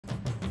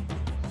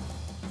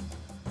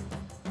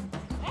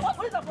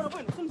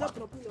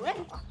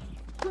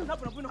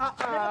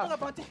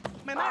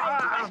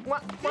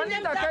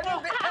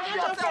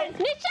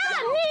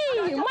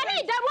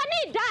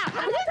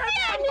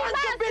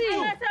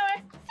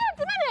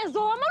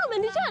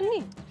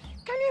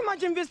Can you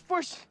imagine this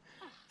Push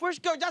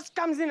girl just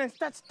comes in and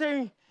starts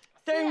staring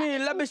me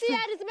lavish. I'm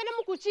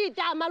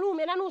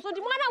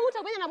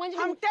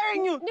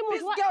telling you,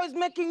 this girl is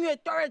making you a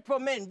turret for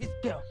men. This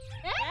girl.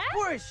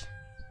 Push.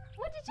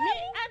 What did you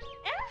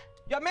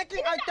You're making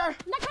a turret.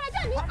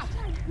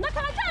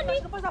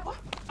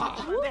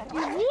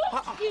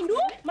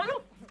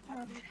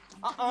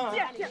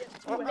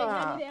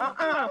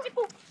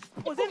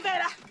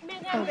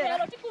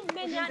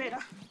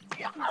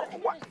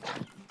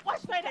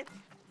 What's that?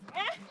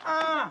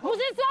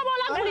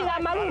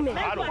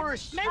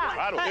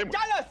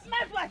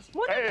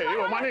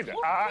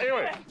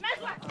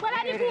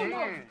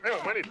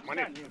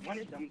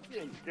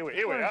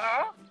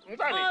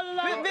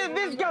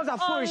 These girls are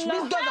foolish.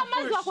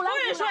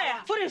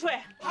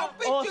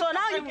 Oh, so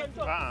now you can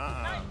talk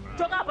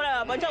up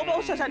a bunch of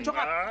talk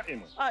up.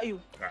 I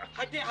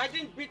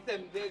didn't beat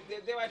them.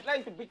 They were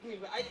trying to beat me.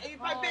 If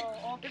I beat,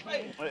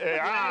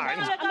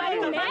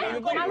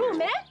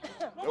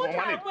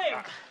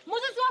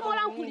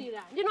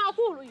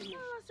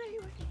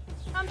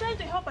 I'm trying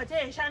to help a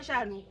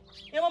Shanshanu.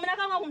 You want me to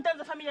come home to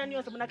the family and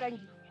you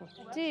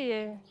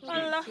Dear.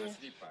 Allah.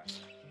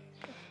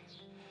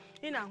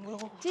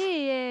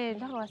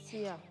 That was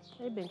here.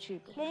 I've been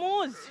cheap.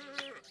 Mumuz.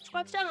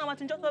 What's young? I want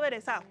to talk over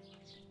the south.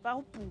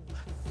 My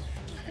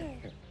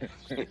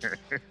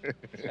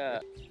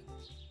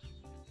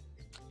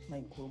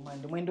God,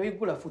 man, when do you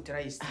pull a foot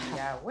rice?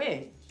 Yeah,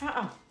 where?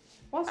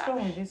 What's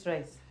wrong with this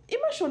rice?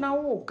 Imashona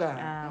woka.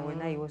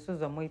 When I was so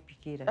zamoi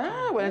pikira.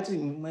 Well, it's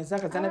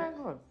mwenzaka zana.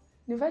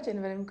 Nivache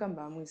nivale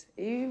mkamba mwisa.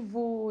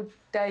 Ivu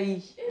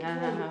tai.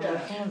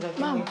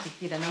 Mama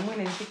pikira na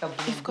mwene nipika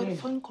bulu. You've got a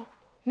phone call.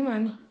 Ni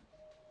mani?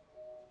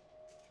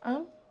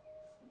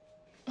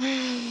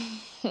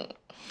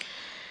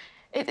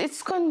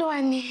 It's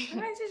Kondwani.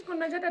 It's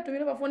Kondwani. To me,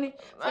 no phone.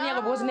 Phone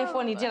yako boss ne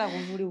phone itela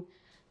kuvuliwa.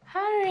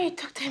 Hurry,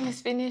 talk time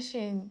is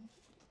finishing.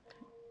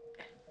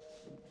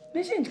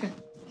 It's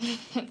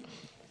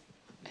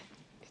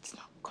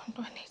not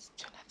Kondwani, it's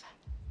Jonathan.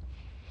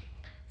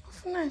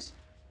 Oh, nice.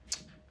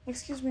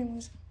 Excuse me,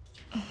 Musa.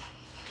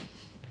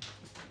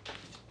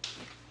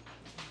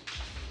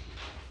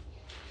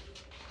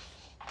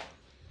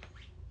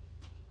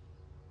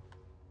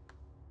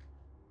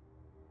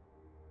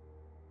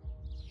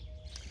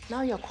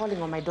 Now you're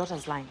calling on my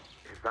daughter's line.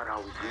 Is that how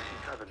we greet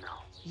each other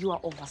now? You are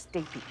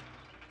overstating.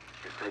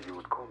 You said you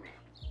would call me.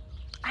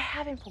 I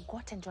haven't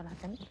forgotten,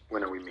 Jonathan.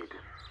 When are we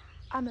meeting?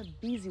 I'm a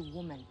busy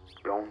woman.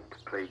 Don't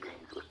play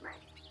games with me.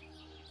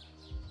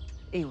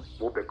 Ewe.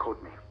 Whoopi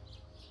called me.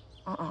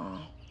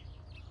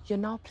 You're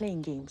now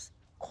playing games.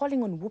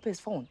 Calling on Whoopi's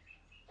phone.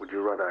 Would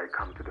you rather I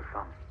come to the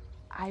farm?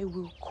 I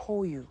will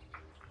call you.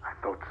 I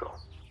thought so.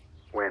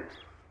 When?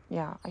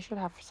 Yeah, I should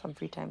have some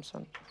free time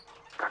soon.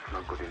 That's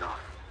not good enough.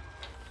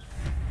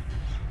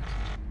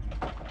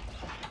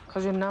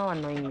 Because you're now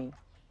annoying me.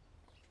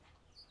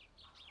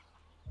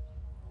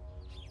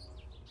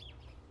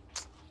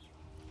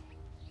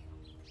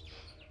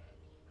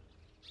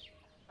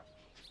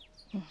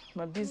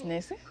 My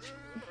business, eh?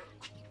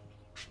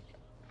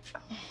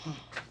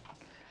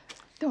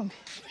 Don't.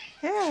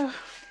 Yeah.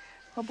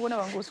 Wabona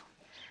wanguzu.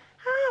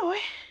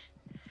 We.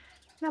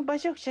 Na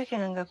bache kucheke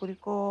anga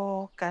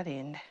kuliko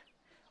kalenda.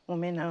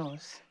 Umena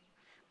house.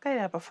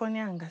 Kalenda pa phone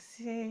yanga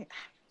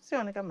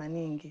sioneka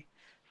maningi.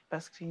 Pa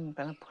screen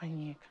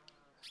panapwanyika.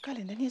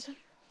 Kalenda nizo?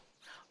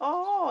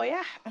 Oh,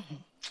 yeah.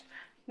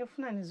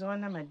 Nifuna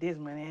nizoona madezi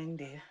mwana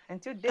yandela.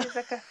 Until days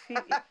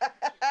akafika.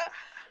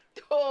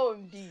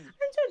 Tombi.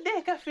 Until day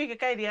akafika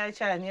kaidi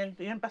achana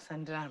yanpasa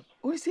drama.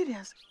 Are you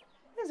serious?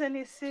 Isn't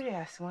it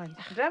serious one?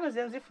 Drama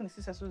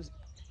zenzifunisisa Suzy.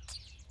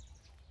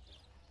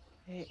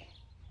 Hey.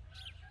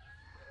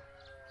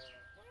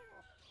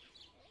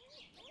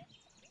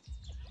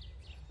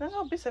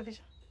 No, be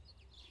sufficient.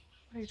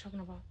 What are you talking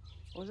about?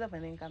 Uza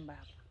banengamba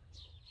hapa.